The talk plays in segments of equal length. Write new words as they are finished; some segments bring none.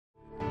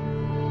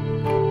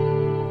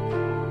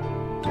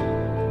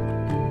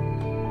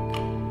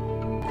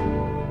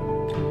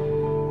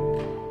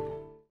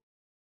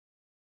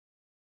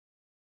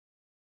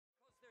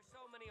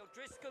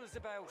Driscoll's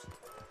about.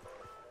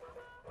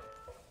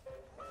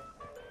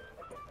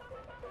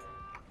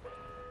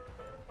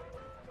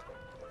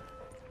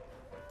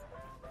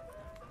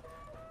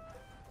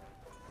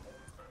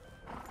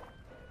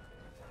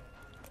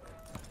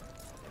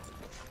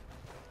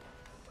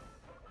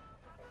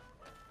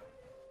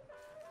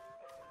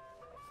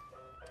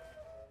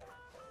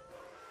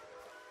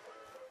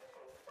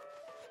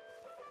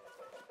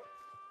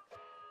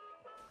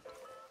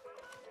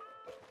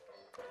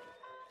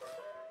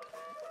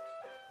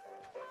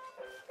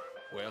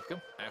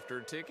 Welcome. After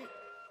a ticket?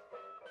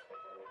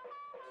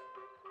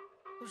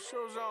 What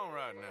show's on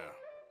right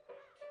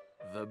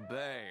now? The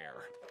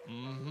Bear.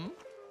 Mm-hmm.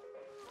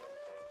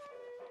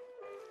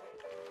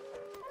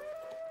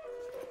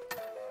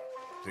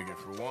 Ticket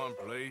for one,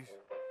 please.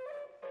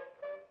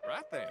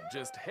 Right then.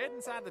 Just head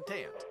inside the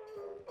tent.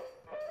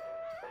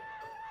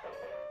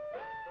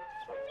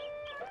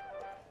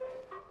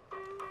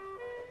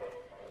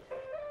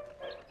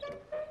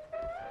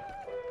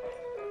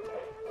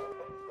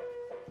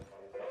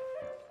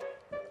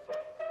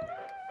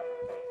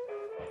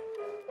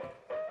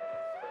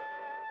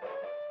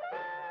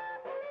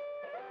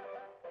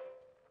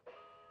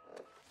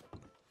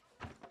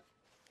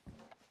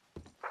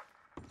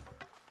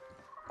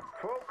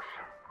 Folks,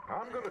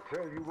 I'm going to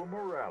tell you a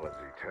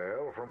morality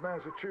tale from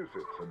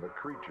Massachusetts and the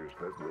creatures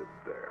that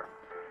lived there.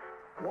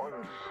 One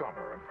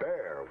summer, a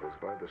bear was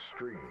by the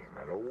stream,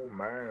 and old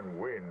man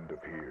Wind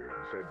appeared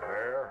and said,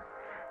 "Bear,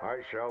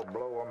 I shall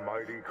blow a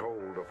mighty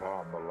cold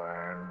upon the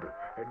land,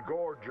 and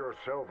gorge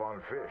yourself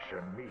on fish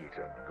and meat,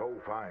 and go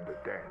find a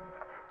den.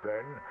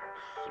 Then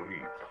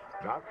sleep,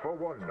 not for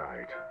one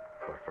night,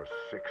 but for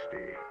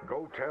 60.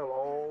 Go tell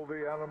all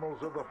the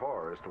animals of the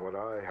forest what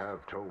I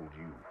have told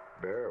you."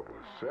 Bear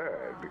was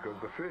sad because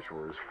the fish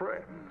were his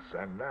friends,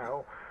 and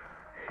now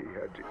he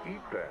had to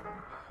eat them.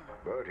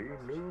 But he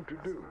knew to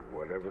do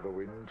whatever the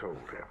wind told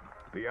him.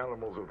 The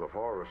animals of the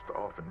forest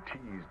often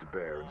teased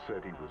Bear and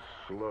said he was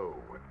slow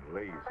and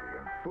lazy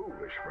and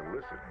foolish for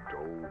listening to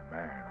old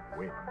man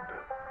Wind.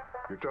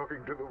 "You're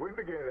talking to the wind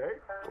again,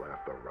 eh?"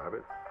 laughed the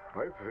rabbit.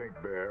 "I think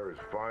Bear has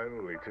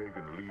finally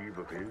taken leave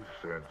of his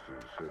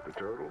senses," said the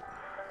turtle.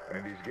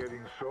 "And he's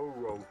getting so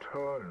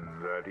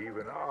rotund that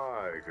even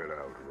I could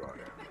outrun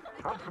him."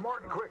 "I'm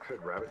smart and quick,"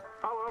 said Rabbit.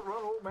 "I'll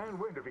outrun old man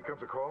Wind if he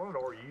comes a-calling,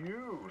 or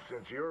you,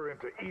 since you're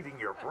into eating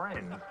your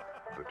friends."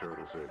 The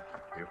turtle said,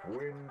 "If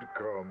Wind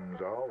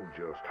comes, I'll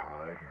just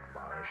hide in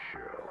my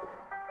shell."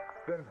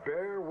 Then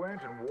Bear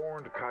went and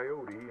warned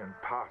Coyote and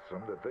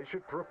Possum that they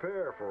should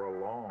prepare for a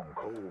long,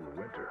 cold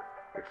winter.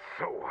 "It's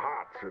so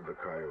hot," said the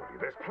Coyote.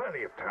 "There's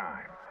plenty of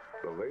time."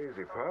 The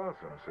lazy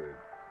Possum said,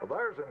 "Well,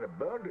 there's an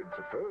abundance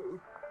of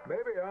food.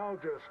 Maybe I'll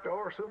just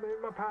store some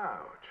in my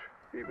pouch."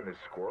 Even his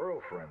squirrel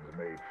friends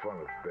made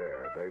fun of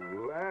Bear. They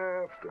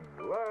laughed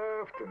and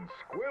laughed and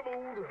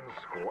squibbled and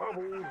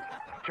squabbled.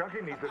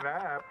 "Chunky needs a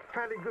nap.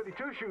 Fatty Goody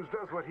Two-Shoes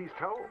does what he's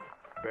told."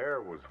 Bear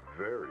was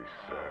very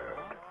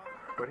sad.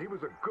 But he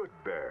was a good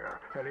bear,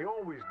 and he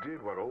always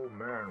did what old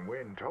man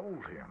Wind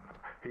told him.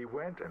 He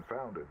went and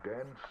found a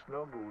den,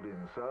 snuggled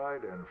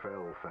inside, and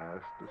fell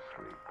fast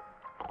asleep.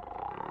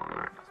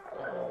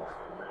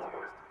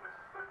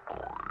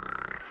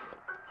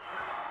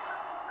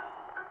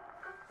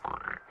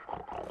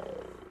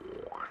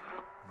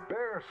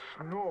 Bear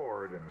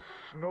snored and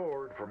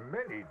snored for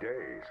many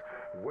days.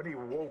 When he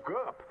woke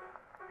up,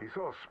 he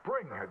saw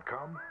spring had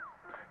come.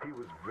 He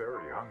was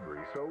very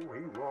hungry, so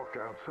he walked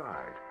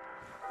outside.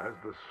 As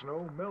the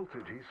snow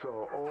melted, he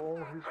saw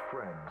all his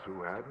friends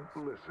who hadn't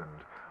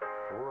listened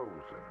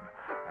frozen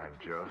and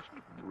just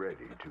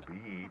ready to be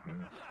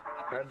eaten.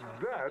 And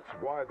that's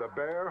why the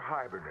bear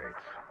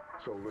hibernates.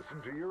 So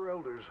listen to your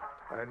elders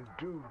and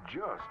do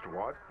just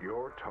what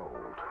you're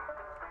told.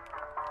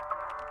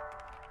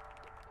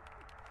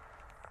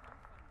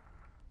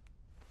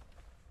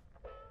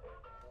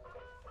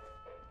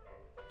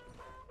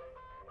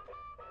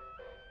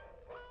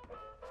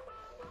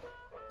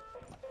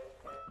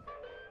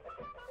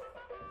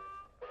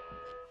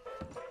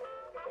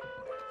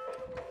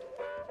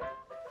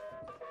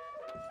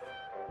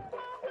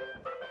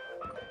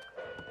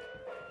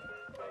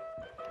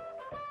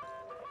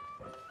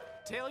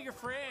 Tell your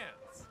friends.